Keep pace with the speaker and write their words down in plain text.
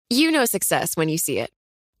You know success when you see it.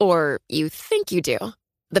 Or you think you do.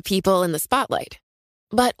 The people in the spotlight.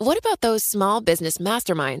 But what about those small business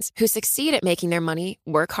masterminds who succeed at making their money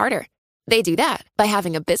work harder? They do that by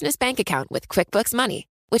having a business bank account with QuickBooks Money,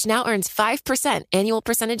 which now earns 5% annual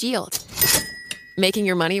percentage yield. Making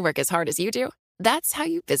your money work as hard as you do? That's how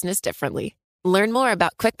you business differently. Learn more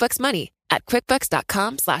about QuickBooks Money at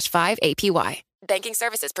quickbooks.com/5APY. Banking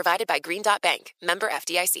services provided by Green Dot Bank. Member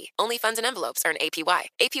FDIC. Only funds and envelopes earn APY.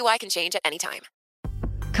 APY can change at any time.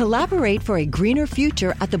 Collaborate for a greener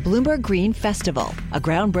future at the Bloomberg Green Festival, a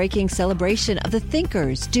groundbreaking celebration of the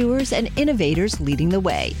thinkers, doers, and innovators leading the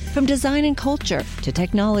way. From design and culture to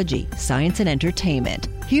technology, science, and entertainment.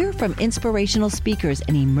 Hear from inspirational speakers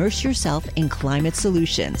and immerse yourself in climate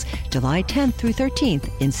solutions. July 10th through 13th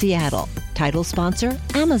in Seattle. Title sponsor,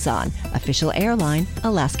 Amazon. Official airline,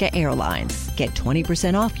 Alaska Airlines. Get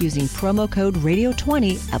 20% off using promo code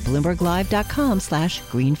radio20 at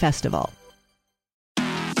BloombergLive.com/greenfestival.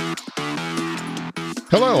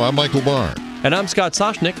 Hello, I'm Michael Barr. And I'm Scott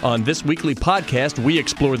Soshnick. On this weekly podcast, we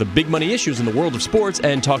explore the big money issues in the world of sports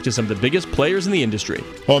and talk to some of the biggest players in the industry.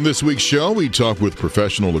 On this week's show, we talk with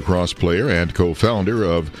professional lacrosse player and co-founder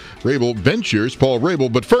of Rabil Ventures, Paul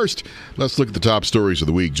Rabil. But first, let's look at the top stories of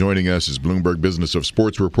the week. Joining us is Bloomberg Business of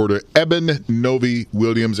Sports reporter Eben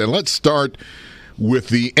Novy-Williams. And let's start with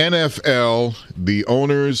the NFL. The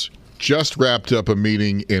owners just wrapped up a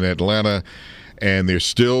meeting in Atlanta, and they're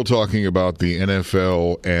still talking about the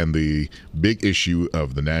NFL and the big issue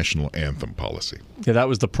of the national anthem policy. Yeah, that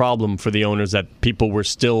was the problem for the owners, that people were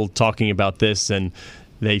still talking about this, and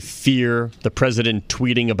they fear the president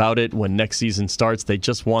tweeting about it when next season starts. They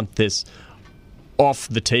just want this off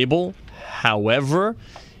the table. However,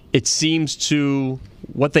 it seems to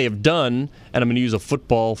what they have done, and I'm going to use a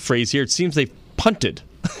football phrase here, it seems they've punted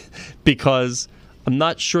because I'm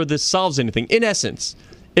not sure this solves anything. In essence,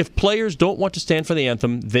 if players don't want to stand for the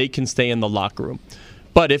anthem, they can stay in the locker room.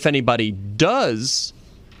 But if anybody does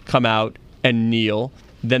come out and kneel,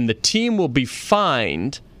 then the team will be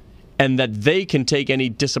fined, and that they can take any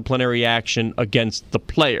disciplinary action against the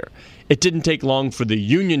player. It didn't take long for the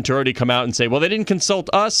union to already come out and say, well, they didn't consult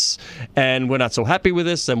us, and we're not so happy with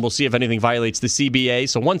this, and we'll see if anything violates the CBA.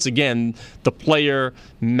 So once again, the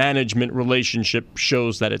player-management relationship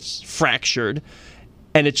shows that it's fractured,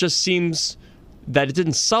 and it just seems that it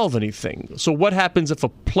didn't solve anything. So what happens if a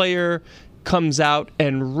player comes out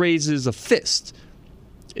and raises a fist?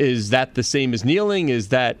 Is that the same as kneeling? Is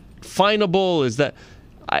that finable? Is that...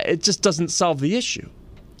 It just doesn't solve the issue.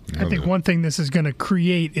 I think one thing this is going to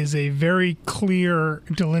create is a very clear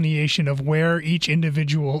delineation of where each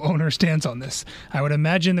individual owner stands on this. I would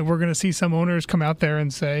imagine that we're going to see some owners come out there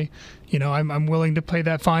and say, you know, I'm willing to pay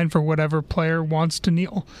that fine for whatever player wants to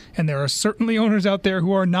kneel. And there are certainly owners out there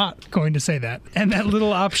who are not going to say that. And that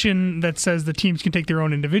little option that says the teams can take their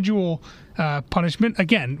own individual punishment,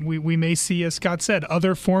 again, we may see, as Scott said,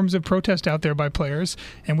 other forms of protest out there by players,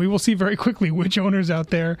 and we will see very quickly which owners out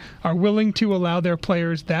there are willing to allow their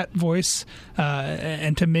players that voice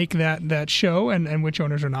and to make that show, and which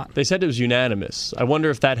owners are not. They said it was unanimous. I wonder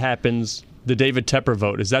if that happens, the David Tepper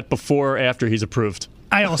vote. Is that before or after he's approved?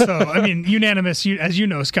 I mean, unanimous, as you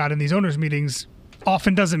know, Scott, in these owners' meetings,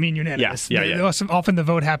 often doesn't mean unanimous. Yeah. Often the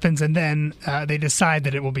vote happens, and then they decide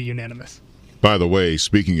that it will be unanimous. By the way,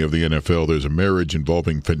 speaking of the NFL, there's a marriage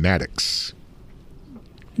involving Fanatics.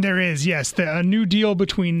 There is, yes. A new deal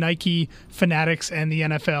between Nike, Fanatics, and the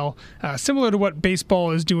NFL, similar to what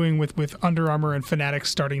baseball is doing with Under Armour and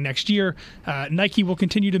Fanatics starting next year. Nike will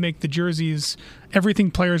continue to make the jerseys,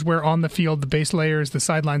 everything players wear on the field, the base layers, the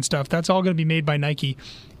sideline stuff. That's all going to be made by Nike.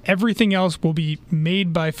 Everything else will be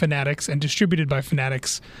made by Fanatics and distributed by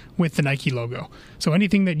Fanatics with the Nike logo. So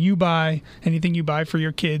anything you buy for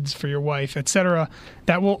your kids, for your wife, etc.,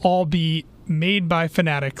 that will all be made by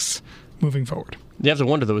Fanatics moving forward. You have to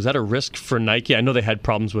wonder, though, is that a risk for Nike? I know they had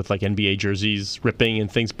problems with like NBA jerseys ripping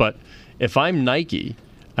and things, but if I'm Nike,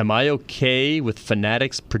 am I okay with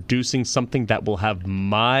Fanatics producing something that will have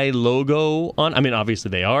my logo on? I mean, obviously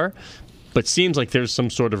they are, but seems like there's some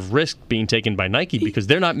sort of risk being taken by Nike because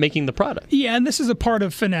they're not making the product. Yeah, and this is a part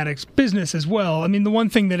of Fanatics' business as well. I mean, the one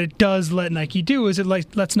thing that it does let Nike do is it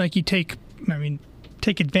lets Nike take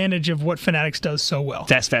advantage of what Fanatics does so well.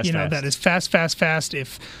 Fast. That is fast.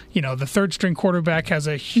 If, the third string quarterback has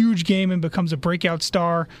a huge game and becomes a breakout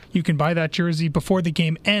star, you can buy that jersey before the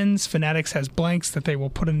game ends. Fanatics has blanks that they will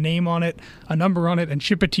put a name on it, a number on it, and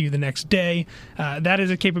ship it to you the next day. That is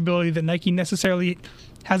a capability that Nike necessarily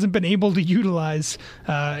hasn't been able to utilize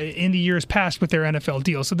in the years past with their NFL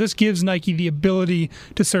deal. So this gives Nike the ability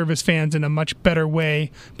to service fans in a much better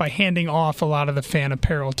way by handing off a lot of the fan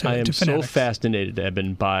apparel to Fanatics. I am so fascinated,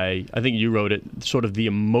 Eben, by, I think you wrote it, sort of the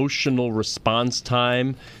emotional response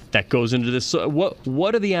time that goes into this. So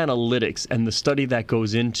what are the analytics and the study that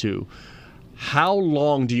goes into how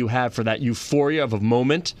long do you have for that euphoria of a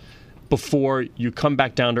moment before you come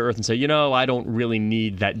back down to earth and say, I don't really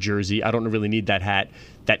need that jersey, I don't really need that hat,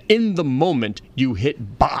 that in the moment you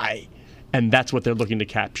hit buy, and that's what they're looking to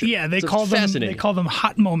capture. Yeah, they call them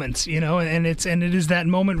hot moments, and it is that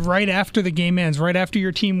moment right after the game ends, right after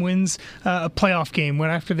your team wins a playoff game, right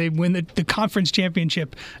after they win the conference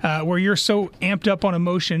championship, where you're so amped up on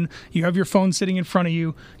emotion, you have your phone sitting in front of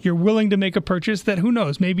you, you're willing to make a purchase that, who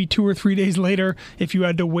knows, maybe 2 or 3 days later, if you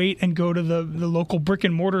had to wait and go to the local brick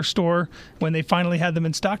and mortar store when they finally had them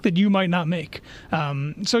in stock, that you might not make.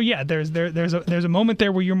 So yeah, there's a moment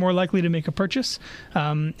there where you're more likely to make a purchase,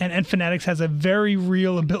 and Fanatics has a very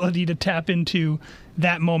real ability to tap into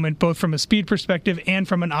that moment, both from a speed perspective and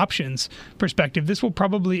from an options perspective. This will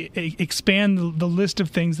probably expand the list of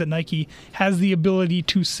things that Nike has the ability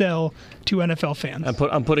to sell to NFL fans.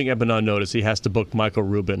 I'm putting Eben on notice. He has to book Michael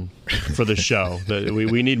Rubin for the show.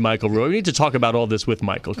 We need Michael Rubin. We need to talk about all this with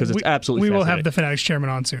Michael because it's absolutely fascinating. We will have the Fanatics chairman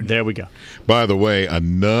on soon. There we go. By the way,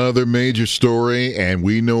 another major story, and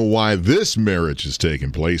we know why this marriage is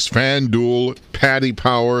taking place. FanDuel, Paddy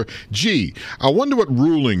Power. Gee, I wonder what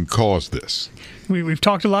ruling caused this. We've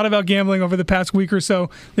talked a lot about gambling over the past week or so.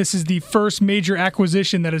 This is the first major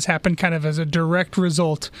acquisition that has happened kind of as a direct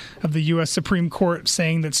result of the U.S. Supreme Court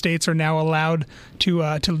saying that states are now allowed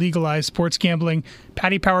to legalize sports gambling.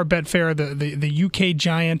 Paddy Power Betfair, the UK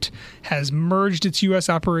giant, has merged its U.S.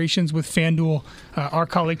 operations with FanDuel. Our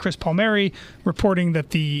colleague Chris Palmieri reporting that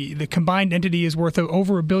the combined entity is worth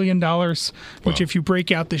over $1 billion, which if you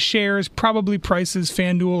break out the shares, probably prices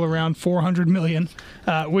FanDuel around $400 million,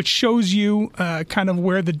 which shows you kind of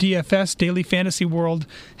where the DFS, daily fantasy world,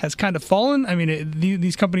 has kind of fallen. I mean,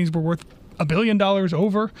 these companies were worth $1 billion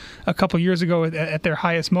over a couple years ago at their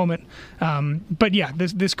highest moment. But yeah,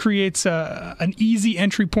 this creates an easy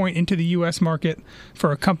entry point into the U.S. market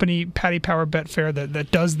for a company, Paddy Power Betfair, that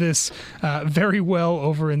does this very well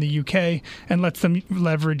over in the U.K. and lets them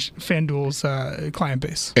leverage FanDuel's client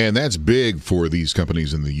base. And that's big for these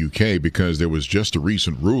companies in the U.K. because there was just a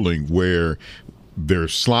recent ruling where their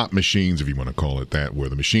slot machines, if you want to call it that, where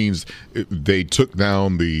the machines, they took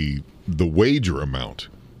down the wager amount.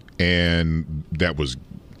 And that was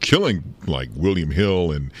killing like William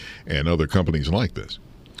Hill and other companies like this.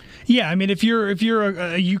 Yeah, I mean, if you're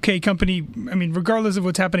a UK company, I mean, regardless of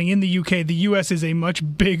what's happening in the UK, the US is a much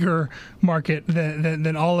bigger market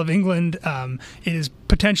than all of England. It is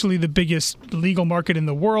potentially the biggest legal market in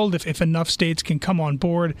the world if enough states can come on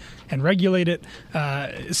board and regulate it.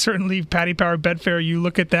 Certainly, Paddy Power Betfair, you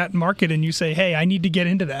look at that market and you say, hey, I need to get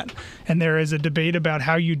into that. And there is a debate about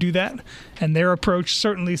how you do that. And their approach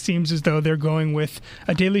certainly seems as though they're going with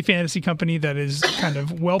a daily fantasy company that is kind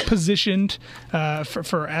of well-positioned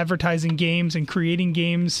for advertising games and creating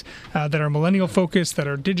games that are millennial-focused, that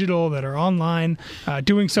are digital, that are online,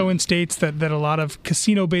 doing so in states that a lot of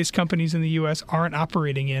casino-based companies in the U.S. aren't operating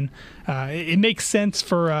in. It makes sense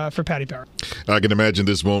for Paddy Power. I can imagine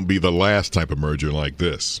this won't be the last type of merger like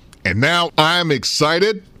this. And now I'm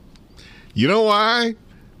excited. You know why?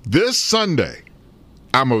 This Sunday,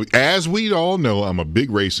 as we all know, I'm a big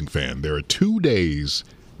racing fan. There are 2 days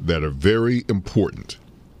that are very important.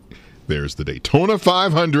 There's the Daytona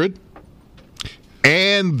 500,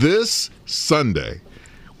 and this Sunday,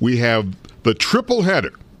 we have the triple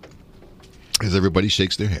header, as everybody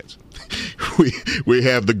shakes their heads. We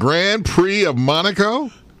have the Grand Prix of Monaco.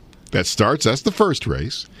 That's the first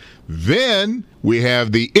race. Then we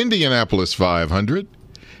have the Indianapolis 500.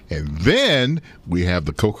 And then we have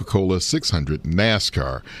the Coca-Cola 600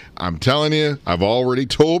 NASCAR. I'm telling you, I've already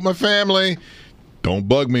told my family, don't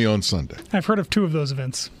bug me on Sunday. I've heard of 2 of those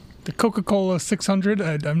events. The Coca-Cola 600,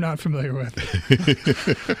 I'm not familiar with.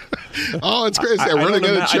 Oh, it's crazy. I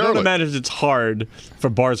don't imagine it's hard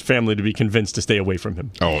for Barr's family to be convinced to stay away from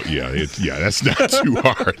him. Oh, yeah. That's not too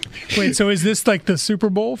hard. Wait, so is this like the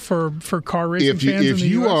Super Bowl for car racing fans in the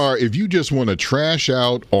US? If you just want to trash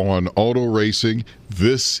out on auto racing,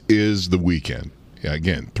 this is the weekend. Yeah,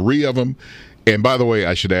 again, 3 of them. And by the way,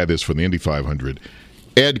 I should add this for the Indy 500.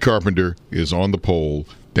 Ed Carpenter is on the pole.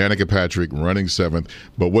 Danica Patrick running 7th.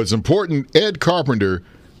 But what's important, Ed Carpenter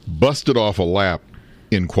busted off a lap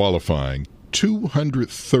in qualifying,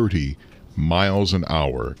 230 miles an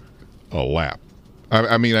hour a lap.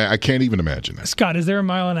 I mean, I can't even imagine that. Scott, is there a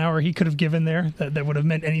mile an hour he could have given there that would have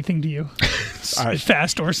meant anything to you?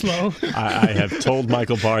 Fast or slow? I have told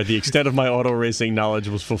Michael Barr the extent of my auto racing knowledge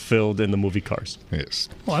was fulfilled in the movie Cars. Yes.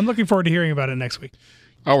 Well, I'm looking forward to hearing about it next week.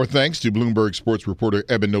 Our thanks to Bloomberg sports reporter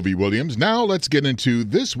Eben Novy-Williams. Now let's get into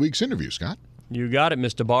this week's interview, Scott. You got it,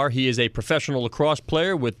 Mr. Barr. He is a professional lacrosse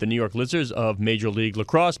player with the New York Lizards of Major League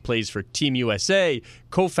Lacrosse, plays for Team USA,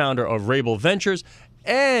 co-founder of Rabil Ventures,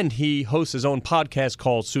 and he hosts his own podcast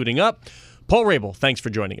called Suiting Up. Paul Rabil, thanks for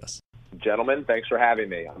joining us. Gentlemen, thanks for having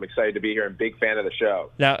me. I'm excited to be here and big fan of the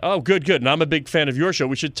show. Now, good. And I'm a big fan of your show.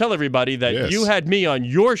 We should tell everybody that you had me on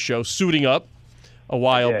your show, Suiting Up, a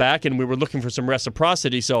while back, and we were looking for some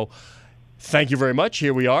reciprocity. So thank you very much.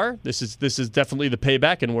 Here we are. This is definitely the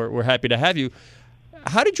payback, and we're happy to have you.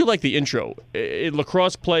 How did you like the intro? A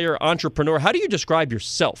lacrosse player, entrepreneur. How do you describe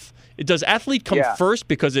yourself? Does athlete come first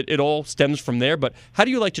because it all stems from there? But how do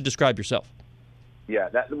you like to describe yourself? Yeah,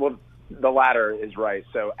 the latter is right.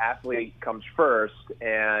 So athlete comes first,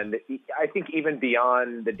 and I think even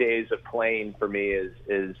beyond the days of playing for me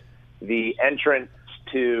is the entrance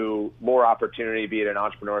to more opportunity, be it in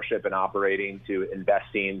entrepreneurship and operating, to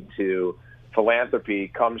investing, to philanthropy,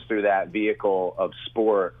 comes through that vehicle of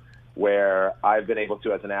sport, where I've been able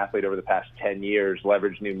to, as an athlete over the past 10 years,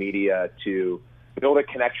 leverage new media to build a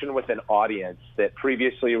connection with an audience that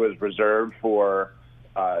previously was reserved for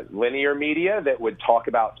linear media that would talk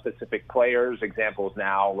about specific players. Examples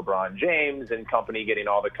now, LeBron James and company getting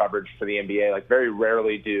all the coverage for the NBA. Like, very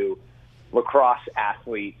rarely do lacrosse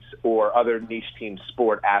athletes or other niche team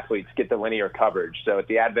sport athletes get the linear coverage. So at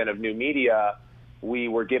the advent of new media, we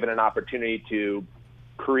were given an opportunity to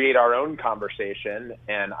create our own conversation,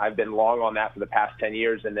 and I've been long on that for the past 10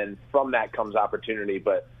 years, and then from that comes opportunity.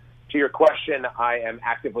 But to your question, I am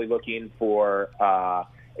actively looking for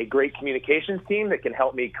a great communications team that can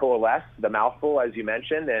help me coalesce the mouthful, as you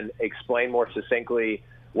mentioned, and explain more succinctly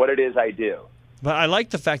what it is I do. But I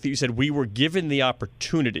like the fact that you said we were given the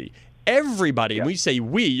opportunity. Everybody, and we say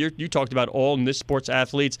we, you talked about all in this sports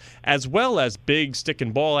athletes as well as big stick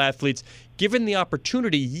and ball athletes, given the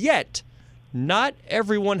opportunity, yet not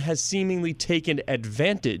everyone has seemingly taken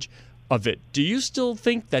advantage of it. Do you still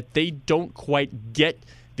think that they don't quite get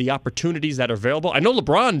the opportunities that are available? I know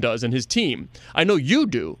LeBron does and his team. I know you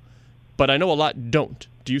do, but I know a lot don't.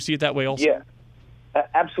 Do you see it that way also? Yeah,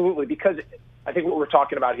 absolutely, because I think what we're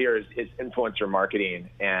talking about here is influencer marketing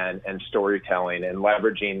and storytelling and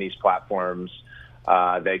leveraging these platforms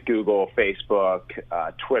that Google, Facebook,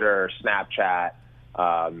 Twitter, Snapchat,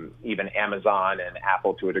 even Amazon and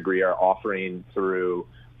Apple to a degree are offering through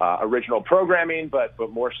original programming, but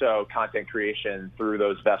more so content creation through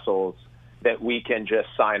those vessels that we can just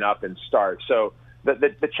sign up and start. So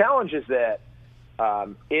the challenge is that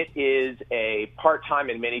it is a part-time,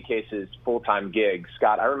 in many cases, full-time gig.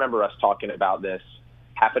 Scott, I remember us talking about this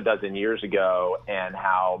half a dozen years ago and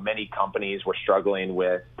how many companies were struggling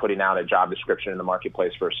with putting out a job description in the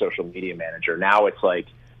marketplace for a social media manager. Now it's like,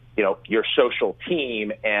 your social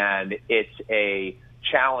team, and it's a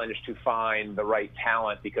challenge to find the right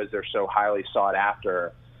talent because they're so highly sought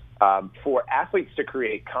after. For athletes to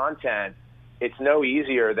create content, it's no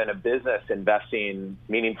easier than a business investing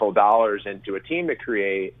meaningful dollars into a team to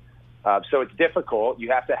create. So it's difficult.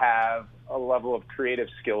 You have to have a level of creative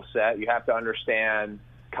skill set. You have to understand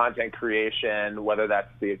content creation, whether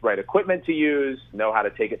that's the right equipment to use, know how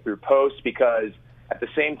to take it through post, because at the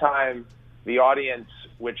same time, the audience,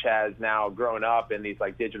 which has now grown up in these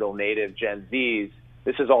like digital native Gen Zs,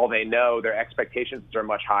 this is all they know. Their expectations are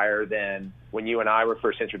much higher than when you and I were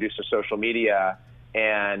first introduced to social media.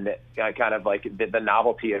 And kind of like the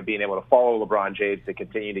novelty of being able to follow LeBron James, to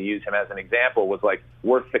continue to use him as an example, was like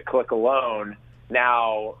worth the click alone.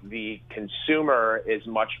 Now the consumer is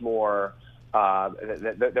much more,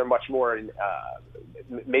 they're much more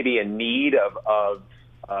maybe in need of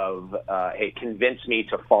hey, convince me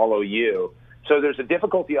to follow you. So there's a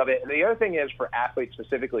difficulty of it. And the other thing is, for athletes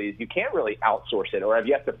specifically, is you can't really outsource it, or have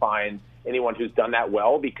yet to find anyone who's done that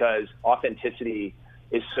well, because authenticity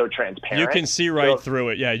is so transparent. You can see right through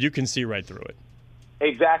it. Yeah, you can see right through it.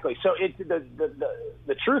 Exactly. So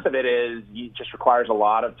the truth of it is, it just requires a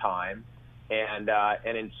lot of time and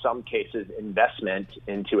in some cases investment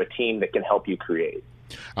into a team that can help you create.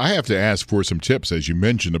 I have to ask for some tips, as you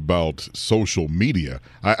mentioned about social media.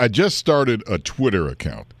 I just started a Twitter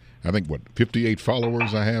account. I think, 58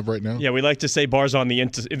 followers I have right now? Yeah, we like to say Bar's on the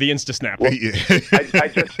Insta Snap. Well, I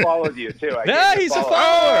just followed you, too. He's a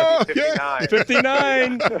follower. 59.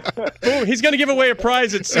 59. Boom, he's going to give away a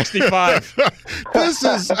prize at 65. This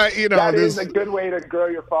is, that is a good way to grow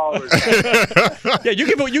your followers. Yeah,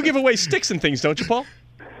 you give away sticks and things, don't you, Paul?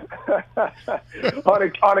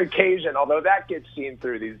 on occasion, although that gets seen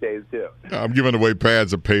through these days too. I'm giving away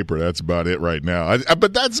pads of paper. That's about it right now.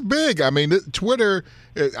 But that's big. I mean, Twitter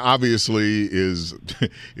obviously is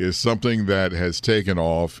something that has taken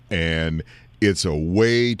off, and it's a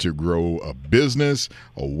way to grow a business,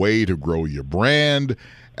 a way to grow your brand.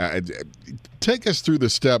 Take us through the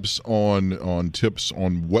steps on tips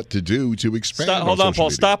on what to do to expand. Hold on, Paul.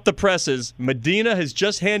 Media. Stop the presses. Medina has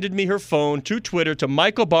just handed me her phone to Twitter to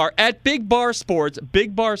Michael Barr at Big Bar Sports.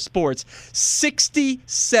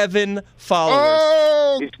 67 followers.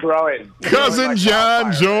 Oh, he's growing. Cousin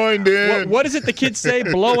John joined in. What is it the kids say?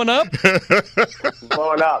 Blowing up?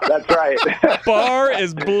 Blowing up. That's right. Barr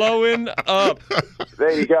is blowing up.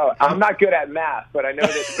 There you go. I'm not good at math, but I know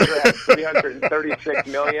that Twitter has 336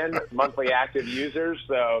 million monthly active users,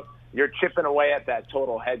 so you're chipping away at that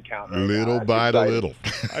total head count. Right little now. by little.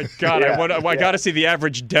 I got to see the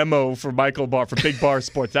average demo for Michael Barr for Big Bar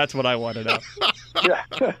Sports. That's what I want to know.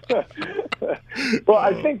 Well,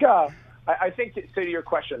 I think to your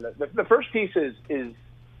question, the first piece is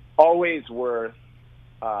always worth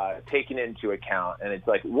taking into account, and it's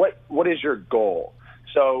like, what is your goal?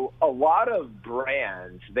 So a lot of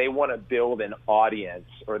brands, they want to build an audience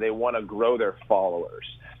or they want to grow their followers.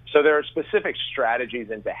 So there are specific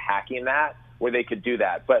strategies into hacking that where they could do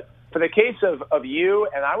that. But for the case of you,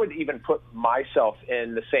 and I would even put myself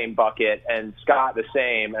in the same bucket and Scott the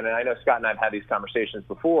same, and I know Scott and I have had these conversations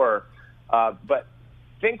before, but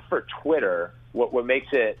think for Twitter, what makes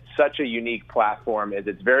it such a unique platform is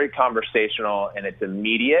it's very conversational and it's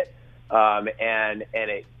immediate, and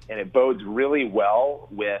it bodes really well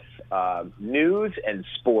with news and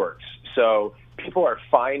sports. So people are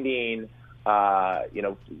finding the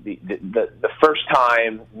first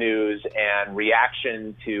time news and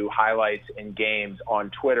reaction to highlights in games on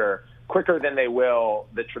Twitter quicker than they will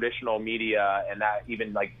the traditional media, and that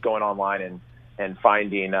even like going online and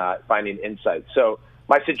finding insights. So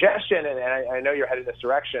my suggestion, and I know you're headed this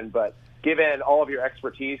direction, but given all of your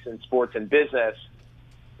expertise in sports and business,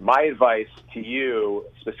 my advice to you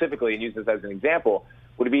specifically, and use this as an example,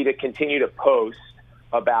 would be to continue to post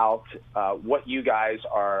about what you guys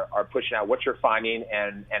are pushing out, what you're finding,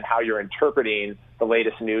 and how you're interpreting the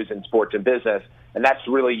latest news in sports and business. And that's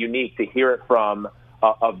really unique to hear it from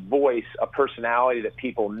a voice, a personality that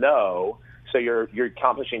people know. So you're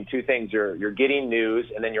accomplishing two things. You're getting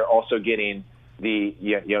news, and then you're also getting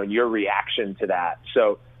your reaction to that.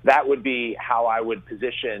 So that would be how I would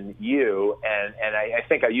position you. And I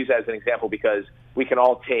think I use that as an example because we can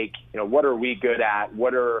all take, what are we good at?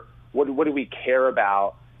 What do we care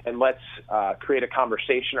about? And let's create a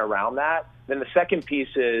conversation around that. Then the second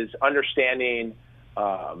piece is understanding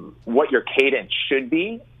what your cadence should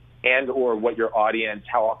be and or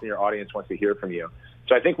how often your audience wants to hear from you.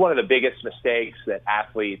 So I think one of the biggest mistakes that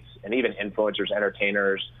athletes and even influencers,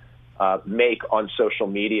 entertainers make on social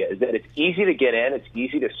media is that it's easy to get in, it's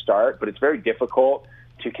easy to start, but it's very difficult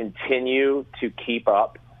to continue to keep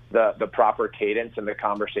up the proper cadence in the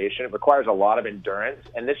conversation. It requires a lot of endurance.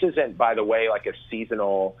 And this isn't, by the way, like a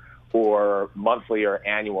seasonal or monthly or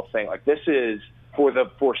annual thing. Like this is for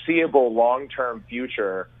the foreseeable long-term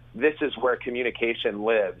future. This is where communication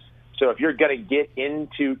lives. So if you're going to get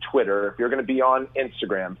into Twitter, if you're going to be on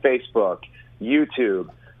Instagram, Facebook, YouTube,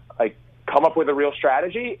 like come up with a real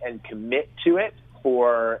strategy and commit to it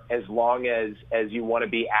for as long as you want to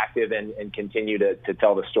be active and continue to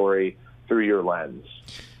tell the story through your lens.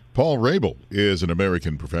 Paul Rabil is an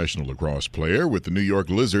American professional lacrosse player with the New York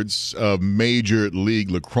Lizards of Major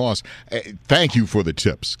League Lacrosse. Thank you for the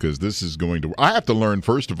tips, because this is going to – I have to learn,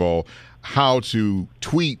 first of all, how to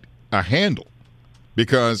tweet a handle,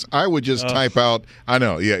 because I would just type out – I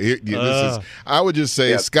know, I would just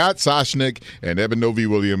say Scott Soshnick and Evan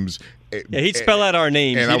Novi-Williams. Yeah, he'd spell out our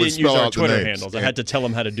names. And he I would didn't use spell our out the Twitter names. handles. I had to tell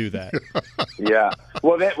him how to do that. Yeah.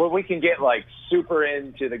 Well, we can get like super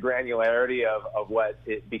into the granularity of what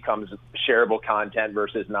it becomes shareable content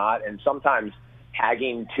versus not. And sometimes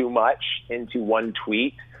tagging too much into one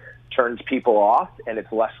tweet turns people off and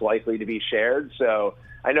it's less likely to be shared. So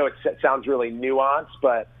I know it sounds really nuanced,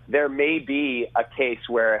 but there may be a case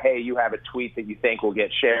where, hey, you have a tweet that you think will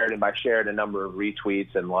get shared, and by shared, a number of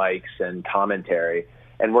retweets and likes and commentary.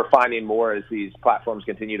 And we're finding more as these platforms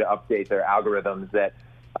continue to update their algorithms that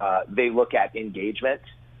they look at engagement.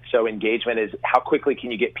 So engagement is how quickly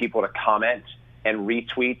can you get people to comment and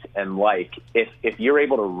retweet and like. If you're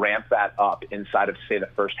able to ramp that up inside of, say, the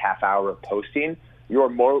first half hour of posting, you're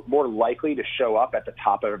more likely to show up at the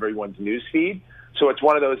top of everyone's news feed. So it's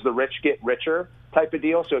one of those the rich get richer type of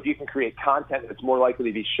deal. So if you can create content that's more likely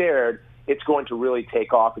to be shared, it's going to really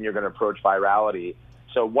take off and you're going to approach virality.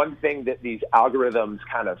 So one thing that these algorithms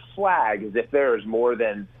kind of flag is if there is more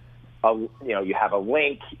than you have a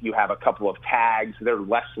link, you have a couple of tags, they're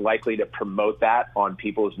less likely to promote that on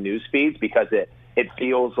people's news feeds because it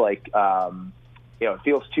feels like it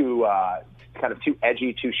feels too kind of too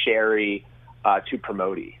edgy, too sharey, too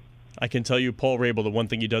promote-y. I can tell you, Paul Rabil, the one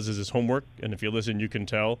thing he does is his homework, and if you listen, you can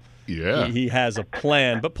tell. Yeah, he has a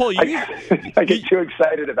plan. But Paul, I get too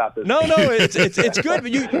excited about this. No, it's good.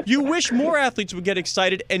 But you wish more athletes would get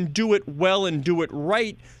excited and do it well and do it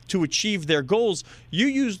right to achieve their goals. You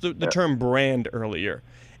used the term brand earlier,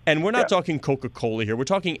 and we're not talking Coca-Cola here. We're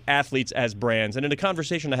talking athletes as brands. And in a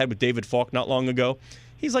conversation I had with David Falk not long ago,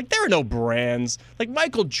 he's like, there are no brands. Like,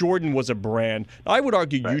 Michael Jordan was a brand. Now, I would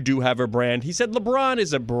argue you do have a brand. He said LeBron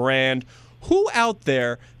is a brand. Who out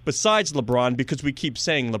there, besides LeBron, because we keep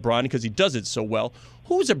saying LeBron because he does it so well,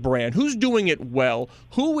 who's a brand? Who's doing it well?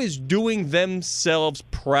 Who is doing themselves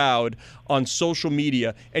proud on social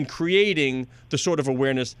media and creating the sort of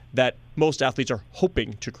awareness that most athletes are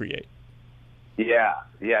hoping to create? Yeah,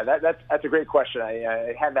 that's a great question.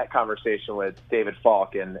 I had that conversation with David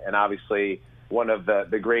Falk, and obviously one of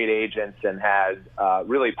the great agents, and has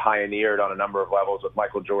really pioneered on a number of levels with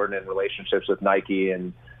Michael Jordan in relationships with Nike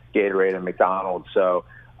and Gatorade and McDonald's. So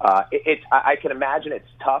I can imagine it's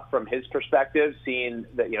tough from his perspective, seeing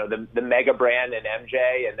that the mega brand and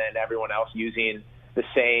MJ, and then everyone else using the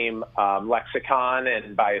same lexicon,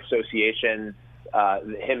 and by association,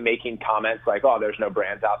 him making comments like, "Oh, there's no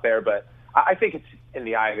brands out there." But I think it's in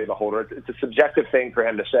the eye of the beholder. It's a subjective thing for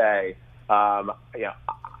him to say.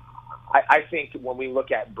 I think when we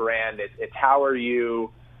look at brand, it's how are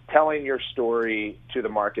you telling your story to the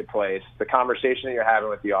marketplace, the conversation that you're having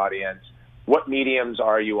with the audience, what mediums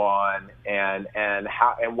are you on, and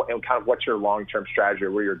how and kind of what's your long-term strategy,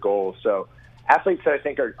 or what are your goals. So athletes that I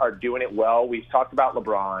think are doing it well. We've talked about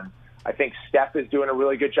LeBron. I think Steph is doing a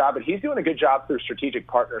really good job, but he's doing a good job through strategic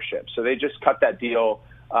partnerships. So they just cut that deal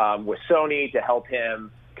with Sony to help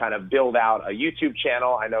him kind of build out a YouTube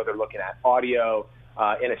channel. I know they're looking at audio.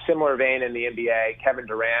 In a similar vein in the NBA, Kevin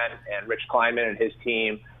Durant and Rich Kleiman and his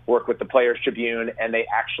team work with the Players Tribune, and they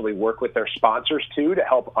actually work with their sponsors too to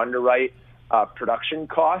help underwrite production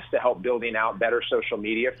costs, to help building out better social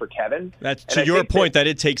media for Kevin. That's to your point that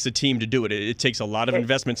it takes a team to do it. It takes a lot of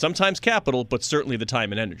investment, sometimes capital, but certainly the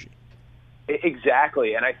time and energy.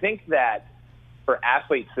 Exactly. And I think that for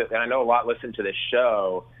athletes, and I know a lot listen to this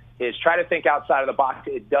show, is try to think outside of the box.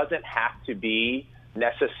 It doesn't have to be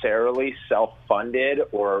necessarily self-funded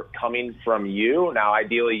or coming from you. Now,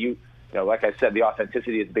 ideally, you know, like I said, the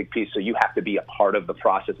authenticity is a big piece, so you have to be a part of the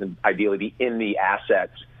process and ideally be in the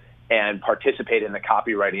assets and participate in the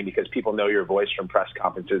copywriting, because people know your voice from press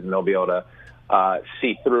conferences and they'll be able to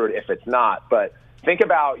see through it if it's not. But think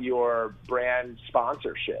about your brand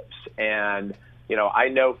sponsorships. And, you know, I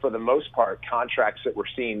know for the most part, contracts that we're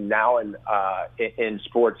seeing now in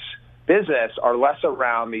sports business are less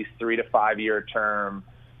around these 3 to 5 year term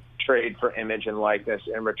trade for image and likeness,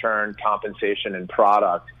 in return compensation and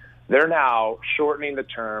product. They're now shortening the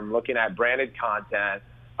term, looking at branded content.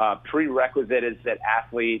 Prerequisite is that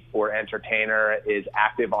athlete or entertainer is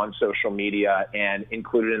active on social media and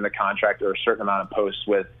included in the contract, or a certain amount of posts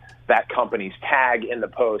with that company's tag in the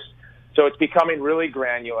post. So it's becoming really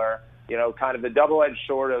granular. You know, kind of the double-edged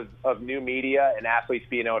sword of new media and athletes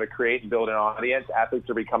being able to create and build an audience. Athletes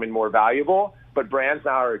are becoming more valuable, but brands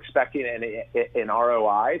now are expecting an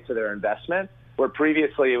ROI to their investment, where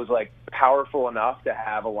previously it was like powerful enough to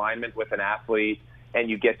have alignment with an athlete and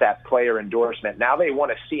you get that player endorsement. Now they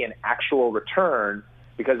want to see an actual return,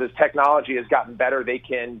 because as technology has gotten better, they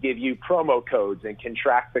can give you promo codes and can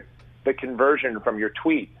track the conversion from your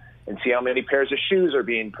tweet and see how many pairs of shoes are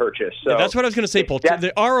being purchased. So that's what I was going to say, Paul.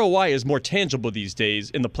 The ROI is more tangible these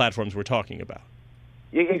days in the platforms we're talking about.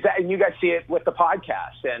 Exactly, and you guys see it with the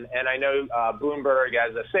podcast. And I know Bloomberg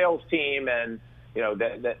has a sales team, and you know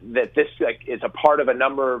that this is a part of a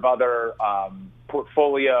number of other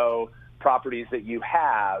portfolio properties that you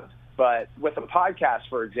have. But with a podcast,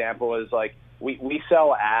 for example, is like we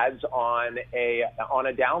sell ads on a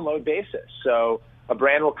download basis. So a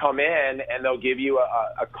brand will come in and they'll give you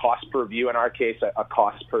a cost per view, in our case, a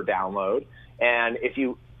cost per download. And if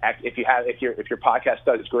your podcast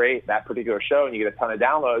does great, that particular show, and you get a ton of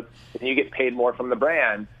downloads, then you get paid more from the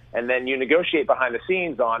brand. And then you negotiate behind the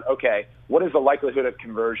scenes on, okay, what is the likelihood of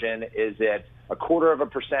conversion? Is it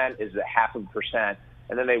 0.25%? Is it 0.5%?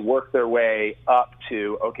 And then they work their way up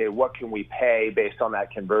to, okay, what can we pay based on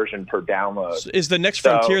that conversion per download? So is the next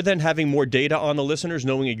frontier then having more data on the listeners,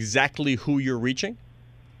 knowing exactly who you're reaching?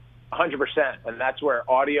 100%, and that's where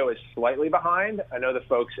audio is slightly behind. I know the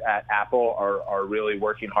folks at Apple are really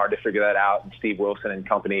working hard to figure that out, and Steve Wilson and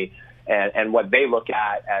company, and what they look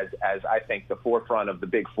at as I think the forefront of the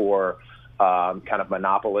big four kind of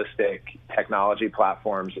monopolistic technology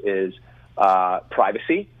platforms is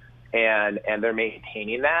privacy, and they're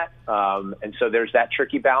maintaining that. And so there's that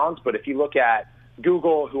tricky balance. But if you look at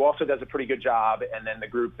Google, who also does a pretty good job, and then the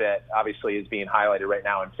group that obviously is being highlighted right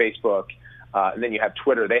now in Facebook, and then you have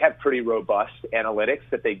Twitter, they have pretty robust analytics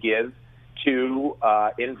that they give to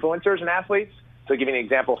influencers and athletes. So give you an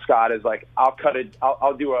example, Scott, is like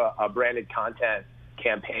I'll do a branded content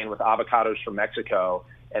campaign with avocados from Mexico,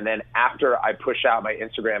 and then after I push out my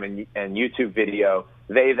Instagram and YouTube video,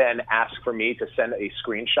 they then ask for me to send a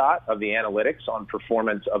screenshot of the analytics on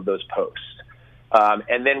performance of those posts.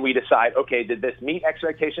 And then we decide, okay, did this meet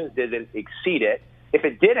expectations? Did it exceed it? If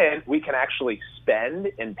it didn't, we can actually spend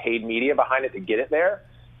in paid media behind it to get it there.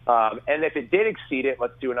 And if it did exceed it,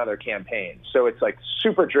 let's do another campaign. So it's like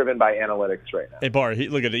super driven by analytics right now. Hey, Bar,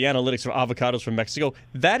 look at the analytics of avocados from Mexico.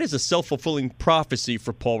 That is a self-fulfilling prophecy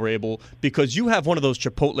for Paul Rabil, because you have one of those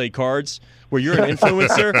Chipotle cards where you're an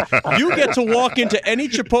influencer. You get to walk into any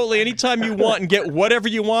Chipotle anytime you want and get whatever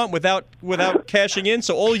you want without cashing in.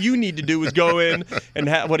 So all you need to do is go in and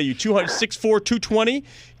have, what are you, 6'4", 220?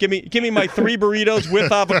 Give me my 3 burritos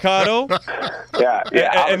with avocado. Yeah.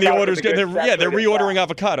 And the orders, they're reordering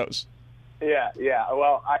avocados. Yeah.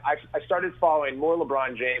 Well, I started following more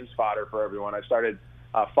LeBron James fodder for everyone. I started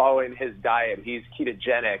following his diet. He's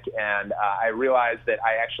ketogenic, and I realized that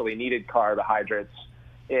I actually needed carbohydrates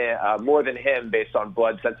more than him based on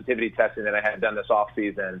blood sensitivity testing that I had done this off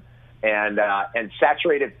season, and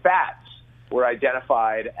saturated fats were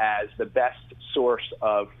identified as the best source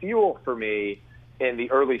of fuel for me in the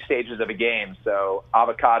early stages of a game. So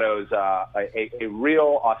avocados, a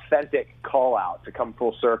real authentic call out to come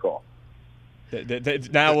full circle.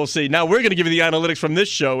 Now we'll see. Now we're going to give you the analytics from this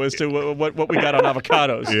show as to what we got on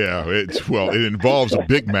avocados. Yeah, it involves a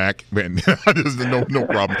Big Mac, man. There's no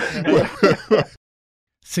problem.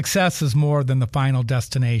 Success is more than the final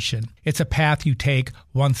destination. It's a path you take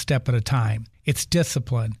one step at a time. It's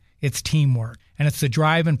discipline, it's teamwork, and it's the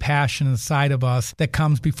drive and passion inside of us that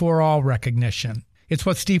comes before all recognition. It's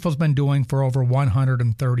what Stifel's been doing for over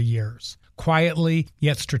 130 years. Quietly,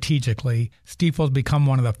 yet strategically, Stifel's become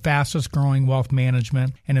one of the fastest-growing wealth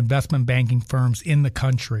management and investment banking firms in the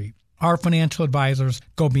country. Our financial advisors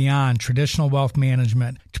go beyond traditional wealth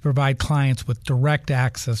management to provide clients with direct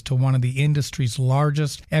access to one of the industry's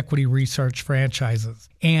largest equity research franchises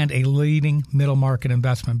and a leading middle-market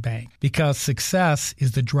investment bank, because success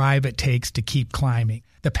is the drive it takes to keep climbing,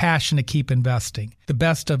 the passion to keep investing, the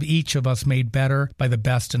best of each of us made better by the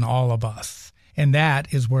best in all of us. And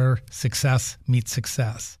that is where success meets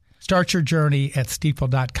success. Start your journey at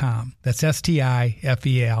Stifel.com. That's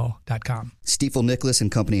STIFEL.com. Stifel Nicholas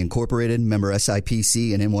and Company Incorporated, member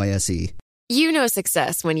SIPC and NYSE. You know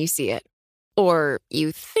success when you see it. Or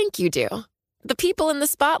you think you do. The people in the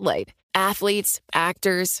spotlight. Athletes,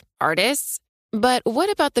 actors, artists. But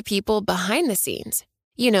what about the people behind the scenes?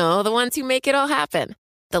 You know, the ones who make it all happen.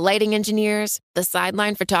 The lighting engineers, the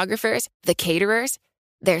sideline photographers, the caterers.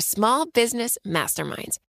 They're small business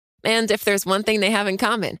masterminds. And if there's one thing they have in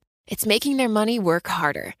common, it's making their money work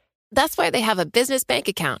harder. That's why they have a business bank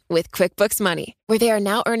account with QuickBooks Money, where they are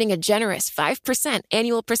now earning a generous 5%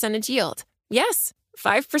 annual percentage yield. Yes,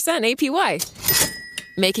 5% APY.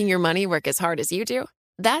 Making your money work as hard as you do?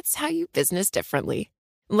 That's how you business differently.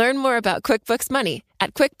 Learn more about QuickBooks Money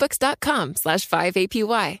at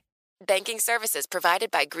quickbooks.com/5APY. Banking services provided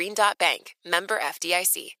by Green Dot Bank, member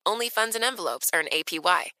FDIC. Only funds and envelopes earn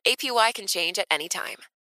APY. APY can change at any time.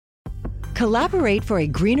 Collaborate for a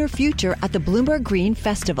greener future at the Bloomberg Green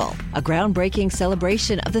Festival, a groundbreaking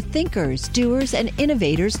celebration of the thinkers, doers, and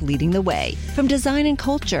innovators leading the way. From design and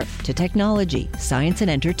culture to technology, science, and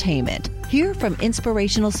entertainment. Hear from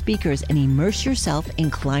inspirational speakers and immerse yourself in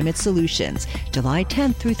climate solutions. July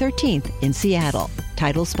 10th through 13th in Seattle.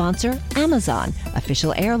 Title sponsor, Amazon.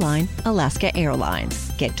 Official airline, Alaska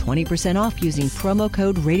Airlines. Get 20% off using promo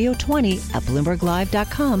code Radio20 at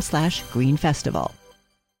BloombergLive.com/Green Festival.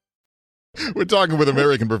 We're talking with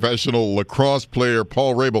American professional lacrosse player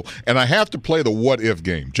Paul Rabil, and I have to play the what-if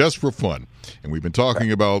game just for fun. And we've been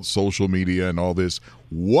talking about social media and all this.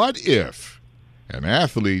 What if an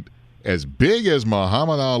athlete as big as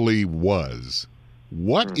Muhammad Ali was,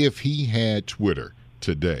 what if he had Twitter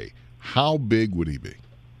today? How big would he be?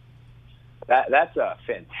 That's a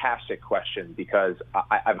fantastic question, because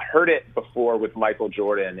I've heard it before with Michael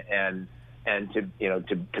Jordan, and to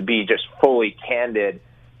be just fully candid,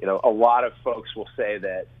 a lot of folks will say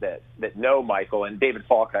that know Michael, and David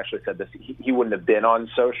Falk actually said this, he wouldn't have been on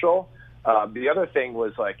social. The other thing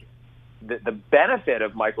was like the benefit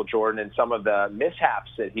of Michael Jordan and some of the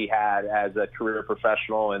mishaps that he had as a career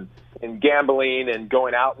professional and gambling and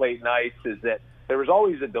going out late nights is that there was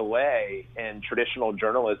always a delay in traditional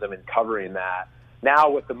journalism in covering that.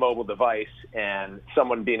 Now with the mobile device and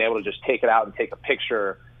someone being able to just take it out and take a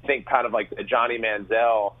picture, think kind of like the Johnny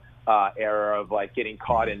Manziel era of like getting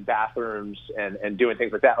caught in bathrooms and doing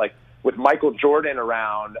things like that. Like with Michael Jordan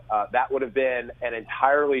around, that would have been an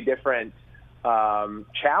entirely different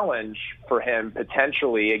challenge for him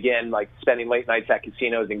potentially. Again, like spending late nights at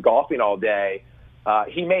casinos and golfing all day.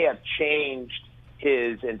 He may have changed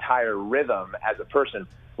his entire rhythm as a person.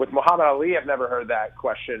 With Muhammad Ali, I've never heard that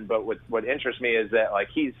question, but what interests me is that like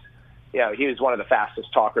he was one of the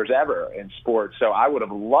fastest talkers ever in sports. So I would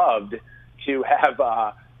have loved to have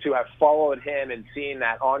followed him and seen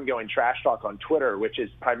that ongoing trash talk on Twitter, which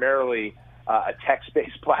is primarily a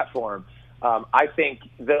text-based platform. I think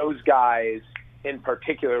those guys in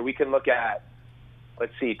particular, we can look at,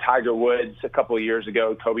 let's see, Tiger Woods a couple of years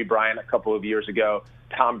ago, Kobe Bryant a couple of years ago,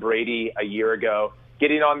 Tom Brady a year ago,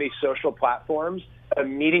 getting on these social platforms,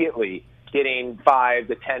 immediately getting 5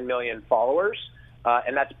 to 10 million followers.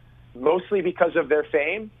 And that's mostly because of their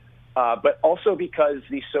fame, but also because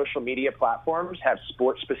these social media platforms have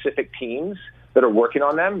sport-specific teams that are working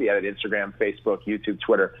on them. You have Instagram, Facebook, YouTube,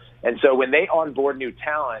 Twitter. And so when they onboard new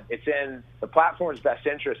talent, it's in the platform's best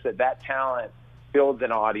interest that talent builds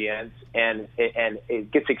an audience and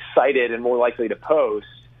it gets excited and more likely to post.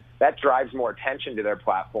 That drives more attention to their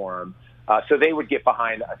platform. So they would get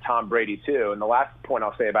behind Tom Brady too. And the last point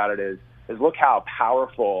I'll say about it is look how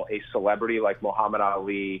powerful a celebrity like Muhammad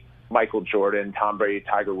Ali, Michael Jordan, Tom Brady,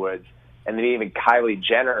 Tiger Woods, and then even Kylie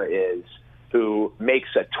Jenner is, who makes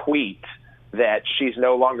a tweet that she's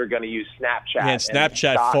no longer going to use Snapchat. Yeah,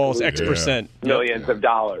 Snapchat falls X%. Millions of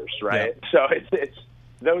dollars, right? Yeah. So it's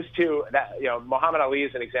those two. That Muhammad Ali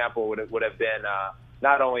is an example would have been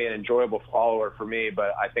not only an enjoyable follower for me,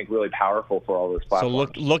 but I think really powerful for all those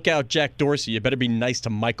platforms. So look out, Jack Dorsey. You better be nice to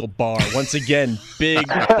Michael Barr. Once again, Big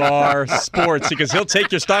Bar Sports, because he'll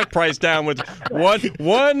take your stock price down with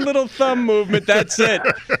one little thumb movement. That's it.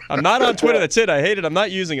 I'm not on Twitter. That's it. I hate it. I'm not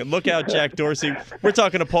using it. Look out, Jack Dorsey. We're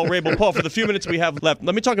talking to Paul Rabil. Paul, for the few minutes we have left,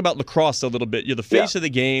 let me talk about lacrosse a little bit. You're the face of the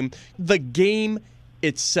game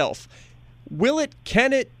itself.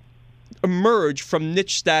 Can it emerge from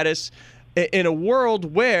niche status in a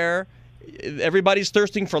world where everybody's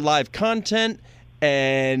thirsting for live content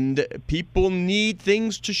and people need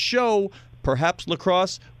things to show? Perhaps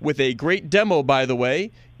lacrosse, with a great demo, by the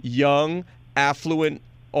way, young, affluent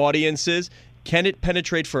audiences, can it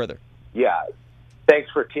penetrate further? Yeah, thanks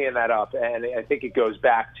for teeing that up. And I think it goes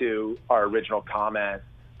back to our original comment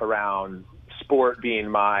around sport being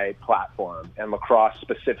my platform and lacrosse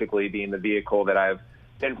specifically being the vehicle that I've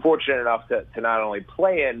been fortunate enough to not only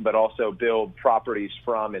play in, but also build properties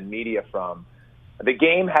from and media from. The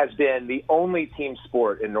game has been the only team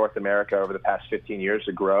sport in North America over the past 15 years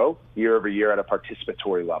to grow year over year at a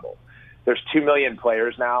participatory level. There's 2 million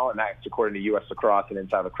players now, and that's according to U.S. Lacrosse and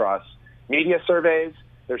Inside Lacrosse media surveys.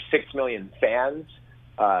 There's 6 million fans.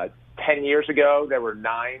 10 years ago, there were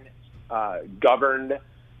 9 governed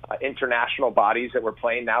international bodies that were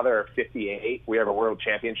playing. Now there are 58. We have a World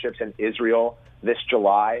Championships in Israel this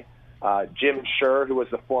July. Jim Scherr, who was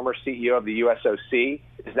the former CEO of the USOC,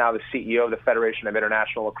 is now the CEO of the Federation of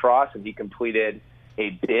International Lacrosse, and he completed a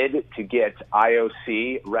bid to get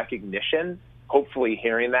IOC recognition, hopefully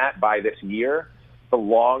hearing that by this year. The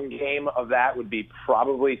long game of that would be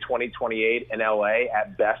probably 2028 in LA,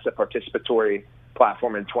 at best a participatory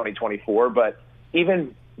platform in 2024. But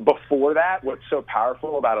even before that, what's so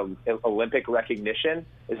powerful about Olympic recognition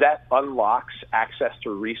is that unlocks access to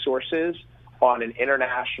resources on an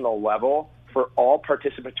international level for all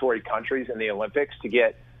participatory countries in the Olympics to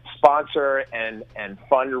get sponsor and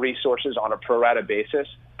fund resources on a pro rata basis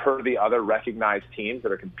per the other recognized teams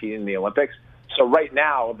that are competing in the Olympics. So right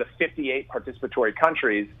now, of the 58 participatory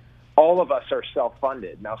countries, all of us are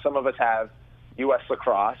self-funded. Now, some of us have U.S.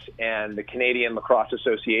 Lacrosse and the Canadian Lacrosse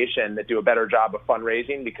Association that do a better job of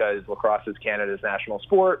fundraising because lacrosse is Canada's national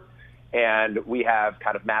sport, and we have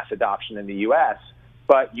kind of mass adoption in the U.S.,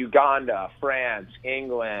 but Uganda, France,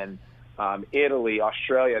 England, Italy,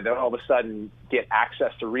 Australia, they'll all of a sudden get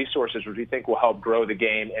access to resources which we think will help grow the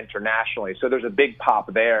game internationally. So there's a big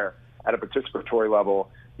pop there at a participatory level.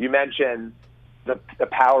 You mentioned the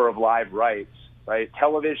power of live rights, right?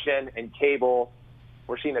 Television and cable,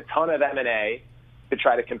 we're seeing a ton of M&A to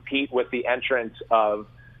try to compete with the entrance of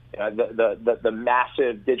the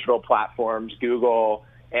massive digital platforms, Google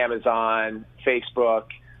Amazon, Facebook,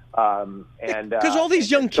 and because all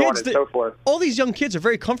these young so on kids, and so forth. all these young kids are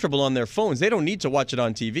very comfortable on their phones. They don't need to watch it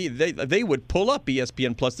on TV. They would pull up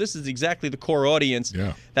ESPN Plus. This is exactly the core audience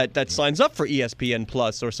that signs up for ESPN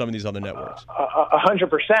Plus or some of these other networks.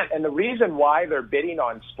 100%. And the reason why they're bidding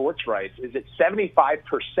on sports rights is that 75%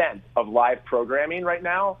 of live programming right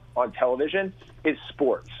now on television is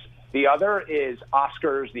sports. The other is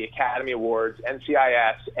Oscars, the Academy Awards,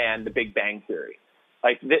 NCIS, and the Big Bang Theory.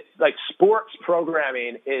 Like sports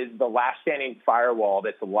programming is the last standing firewall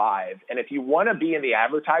that's live. And if you want to be in the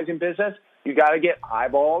advertising business, you got to get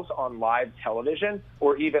eyeballs on live television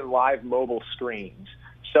or even live mobile screens.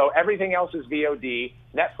 So everything else is VOD.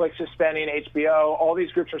 Netflix is spending, HBO, all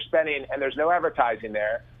these groups are spending, and there's no advertising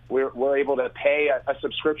there. We're able to pay a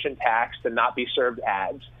subscription tax to not be served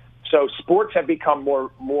ads. So sports have become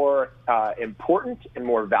more important and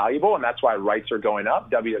more valuable, and that's why rights are going up.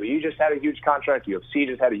 WWE just had a huge contract. UFC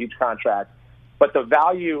just had a huge contract. But the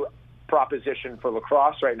value proposition for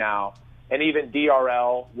lacrosse right now, and even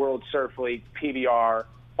DRL, World Surf League, PBR,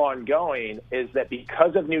 ongoing, is that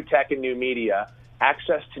because of new tech and new media,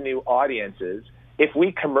 access to new audiences, if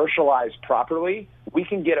we commercialize properly, we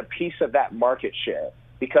can get a piece of that market share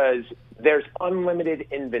because there's unlimited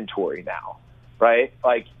inventory now, right?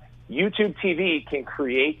 Like, YouTube TV can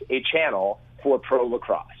create a channel for pro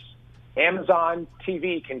lacrosse. Amazon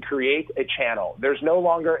TV can create a channel. There's no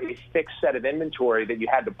longer a fixed set of inventory that you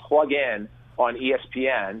had to plug in on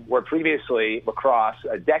ESPN, where previously lacrosse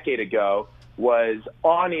a decade ago was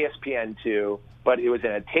on ESPN2, but it was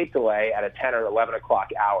in a tape delay at a 10 or 11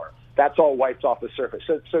 o'clock hour. That's all wiped off the surface.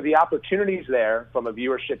 So the opportunity's there from a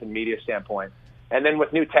viewership and media standpoint. And then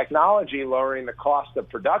with new technology lowering the cost of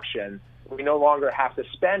production, we no longer have to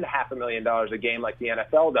spend $500,000 a game like the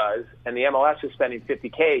NFL does, and the MLS is spending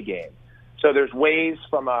 $50K a game. So there's ways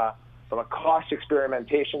from a cost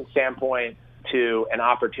experimentation standpoint to an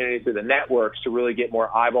opportunity through the networks to really get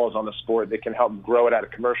more eyeballs on the sport that can help grow it at a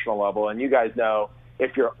commercial level. And you guys know,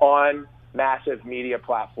 if you're on massive media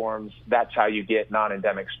platforms, that's how you get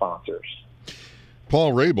non-endemic sponsors.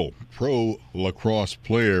 Paul Rabil, pro lacrosse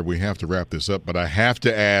player. We have to wrap this up, but I have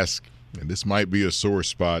to ask, and this might be a sore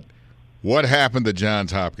spot, what happened to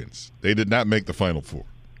Johns Hopkins? They did not make the Final Four.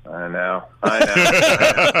 I know.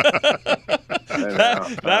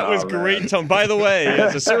 That was great, Tom. By the way,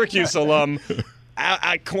 as a Syracuse alum,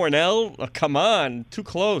 at Cornell, come on, too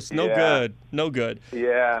close, no good.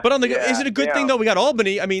 Yeah. But is it a good thing though? We got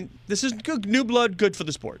Albany. I mean, this is good, new blood, good for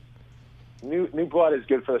the sport. New blood is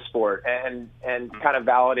good for the sport, and kind of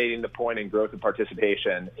validating the point in growth and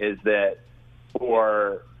participation is that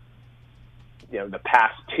for the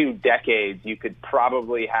past 2 decades, you could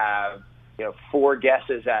probably have 4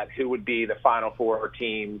 guesses at who would be the Final Four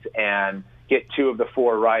teams and get 2 of the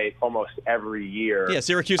 4 right almost every year. Yeah,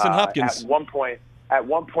 Syracuse and Hopkins. At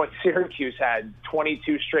one point, Syracuse had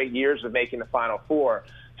 22 straight years of making the Final Four.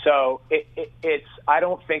 So it's I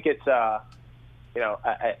don't think it's a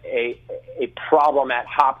problem at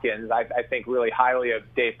Hopkins. I think really highly of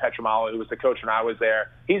Dave Petromalo, who was the coach when I was there.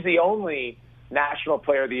 He's the only National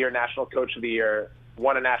Player of the Year, National Coach of the Year,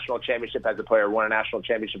 won a national championship as a player, won a national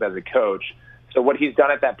championship as a coach. So what he's done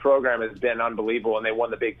at that program has been unbelievable, and they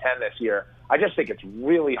won the Big Ten this year. I just think it's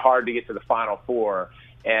really hard to get to the Final Four,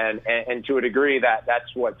 and to a degree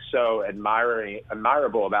that's what's so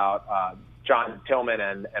admirable about John Tillman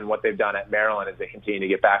and what they've done at Maryland as they continue to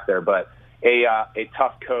get back there. But a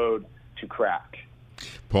tough code to crack.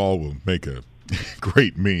 Paul will make a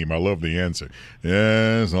great meme. I love the answer.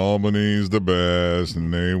 Yes, Albany's the best,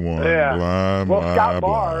 and they won. Yeah. Blah, well, blah, Scott blah.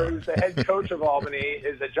 Barr, who's the head coach of Albany,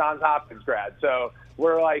 is a Johns Hopkins grad. So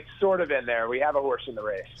we're sort of in there. We have a horse in the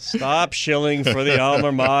race. Stop shilling for the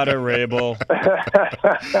alma mater, Rabil.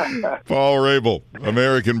 Paul Rabil,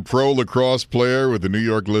 American pro lacrosse player with the New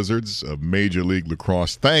York Lizards of Major League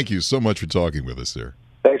Lacrosse. Thank you so much for talking with us, sir.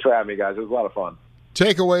 Thanks for having me, guys. It was a lot of fun.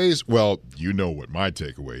 Takeaways? Well, you know what my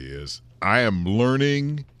takeaway is. I am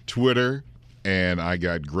learning Twitter, and I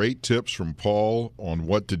got great tips from Paul on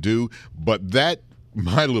what to do. But that,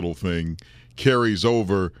 my little thing, carries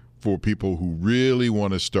over for people who really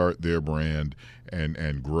want to start their brand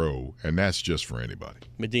and grow. And that's just for anybody.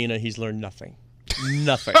 Medina, he's learned nothing.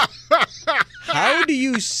 Nothing. How do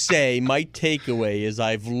you say my takeaway is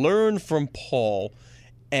I've learned from Paul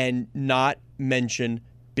and not mention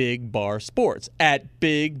Big Bar Sports at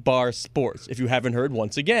Big Bar Sports? If you haven't heard,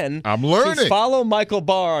 once again, I'm learning. Follow Michael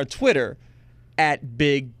Barr on Twitter at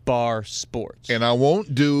Big Bar Sports. And I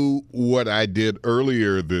won't do what I did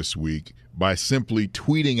earlier this week by simply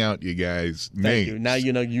tweeting out you guys' names. Thank you. Now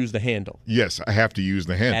you know use the handle. Yes, I have to use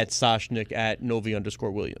the handle. At Soshnick, at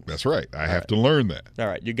Novi_Williams. That's right. I have to learn that. All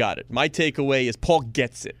right, you got it. My takeaway is Paul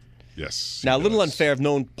gets it. Yes. Now, a little unfair. I've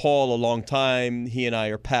known Paul a long time. He and I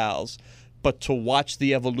are pals. But to watch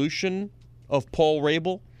the evolution of Paul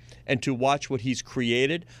Rabil and to watch what he's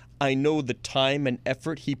created, I know the time and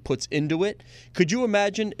effort he puts into it. Could you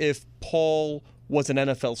imagine if Paul was an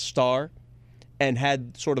NFL star and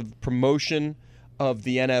had sort of promotion of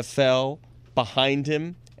the NFL behind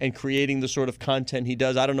him and creating the sort of content he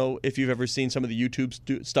does? I don't know if you've ever seen some of the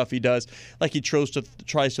YouTube stuff he does. Like he tries to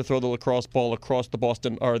throw the lacrosse ball across the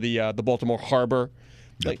Boston or the Baltimore Harbor.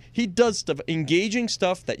 Like he does stuff, engaging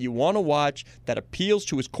stuff that you want to watch, that appeals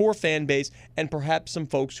to his core fan base, and perhaps some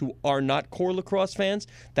folks who are not core lacrosse fans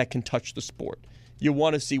that can touch the sport. You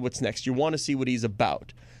want to see what's next. You want to see what he's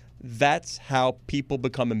about. That's how people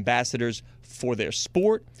become ambassadors for their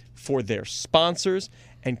sport, for their sponsors,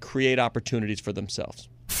 and create opportunities for themselves.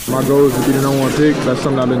 My goal is to be the number one pick. That's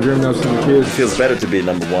something I've been dreaming of since a kid. It feels better to be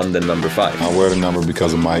number one than number 5. I wear the number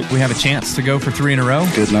because of Mike. We have a chance to go for 3 in a row.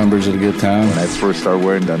 Good numbers at a good time. When I first started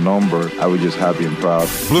wearing that number, I was just happy and proud.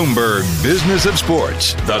 Bloomberg Business of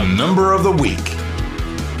Sports, the number of the week.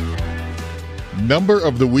 Number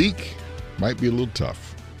of the week might be a little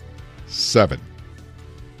tough. 7.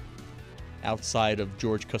 Outside of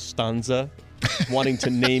George Costanza wanting to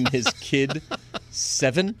name his kid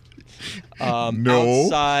 7. No.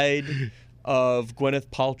 Outside of Gwyneth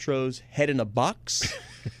Paltrow's head in a box,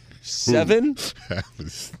 7.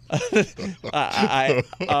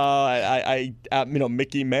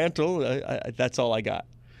 Mickey Mantle. That's all I got.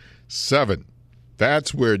 7.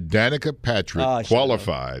 That's where Danica Patrick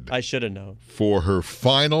qualified. I should have known for her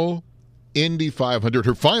final Indy 500,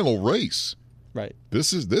 her final race. Right.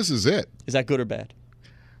 This is it. Is that good or bad?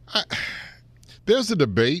 There's a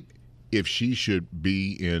debate if she should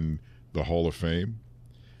be in the Hall of Fame.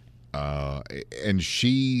 And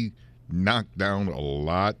she knocked down a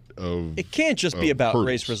lot of It can't just be about hurdles.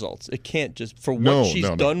 race results. It can't just for what she's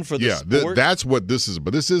done for the sport. That's what this is.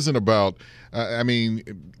 But this isn't about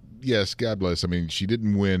yes, God bless. She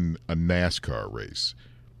didn't win a NASCAR race.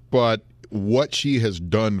 But what she has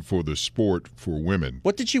done for the sport for women.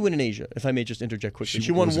 What did she win in Asia, if I may just interject quickly?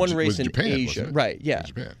 She won one race in Japan, Asia. Right, yeah.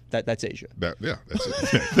 Japan. That's Asia. That's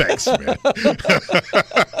it. Thanks, man.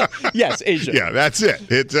 Yes, Asia. Yeah, that's it.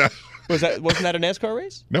 Wasn't that a NASCAR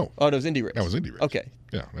race? No. Oh, that was Indy race. That was Indy race. Okay.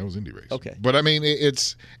 Yeah, that was Indy race. Okay. But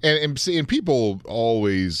it's and people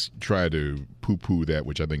always try to poo-poo that,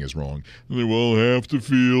 which I think is wrong. Well, half the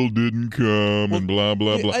field didn't come and blah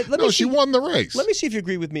blah blah. She won the race. Let me see if you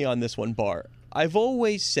agree with me on this one, Bar. I've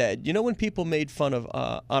always said, when people made fun of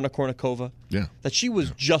Anna Kournikova, that she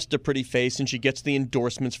was just a pretty face and she gets the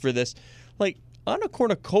endorsements for this. Like Anna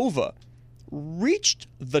Kournikova reached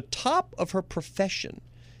the top of her profession.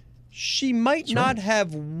 She might not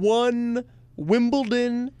have won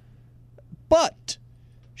Wimbledon, but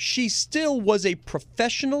she still was a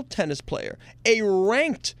professional tennis player, a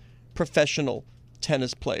ranked professional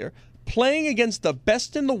tennis player, playing against the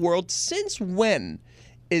best in the world. Since when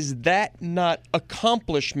is that not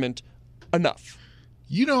accomplishment enough?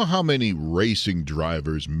 You know how many racing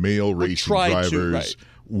drivers, male racing drivers,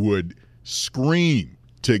 would scream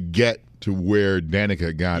to get to where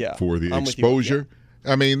Danica got for the exposure?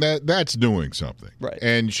 That's doing something. Right.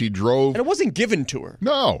 And she drove. And it wasn't given to her.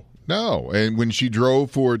 No. And when she drove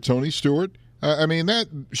for Tony Stewart,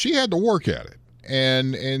 she had to work at it.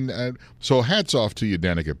 And so hats off to you,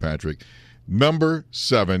 Danica Patrick. Number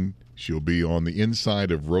 7, she'll be on the inside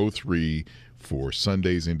of row 3 for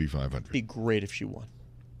Sunday's Indy 500. Be great if she won.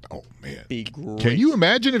 Oh, man. Be great. Can you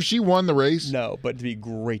imagine if she won the race? No, but it'd be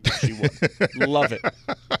great if she won. Love it.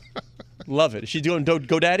 Love it. Is she doing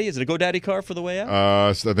GoDaddy? Is it a GoDaddy car for the way out?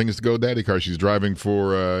 I think it's the GoDaddy car. She's driving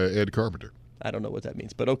for Ed Carpenter. I don't know what that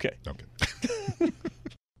means, but okay. Okay.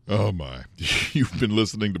 Oh, my. You've been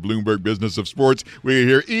listening to Bloomberg Business of Sports. We're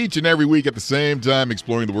here each and every week at the same time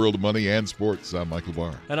exploring the world of money and sports. I'm Michael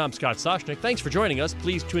Barr. And I'm Scott Soshnick. Thanks for joining us.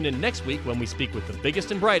 Please tune in next week when we speak with the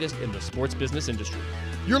biggest and brightest in the sports business industry.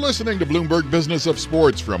 You're listening to Bloomberg Business of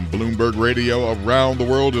Sports from Bloomberg Radio around the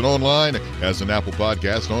world and online as an Apple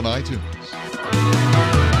podcast on iTunes.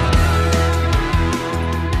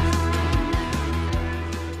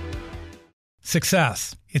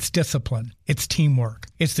 Success. It's discipline. It's teamwork.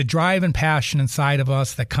 It's the drive and passion inside of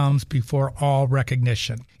us that comes before all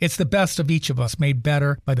recognition. It's the best of each of us made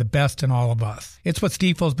better by the best in all of us. It's what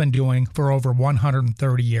Stifel's been doing for over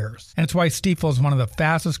 130 years. And it's why Stifel is one of the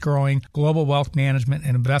fastest growing global wealth management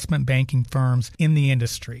and investment banking firms in the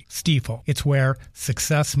industry. Stifel. It's where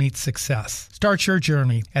success meets success. Start your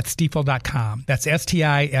journey at stifel.com. That's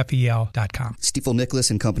STIFEL.com. Stifel Nicholas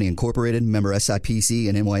and Company Incorporated, member SIPC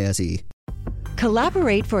and NYSE.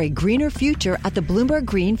 Collaborate for a greener future at the Bloomberg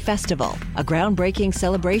Green Festival, a groundbreaking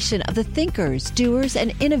celebration of the thinkers, doers,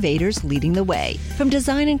 and innovators leading the way. From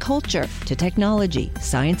design and culture to technology,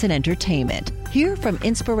 science, and entertainment. Hear from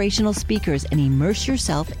inspirational speakers and immerse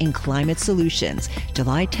yourself in climate solutions.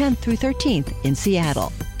 July 10th through 13th in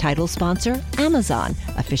Seattle. Title sponsor, Amazon.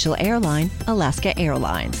 Official airline, Alaska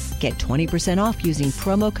Airlines. Get 20% off using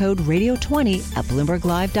promo code radio20 at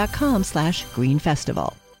BloombergLive.com/Green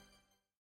Festival.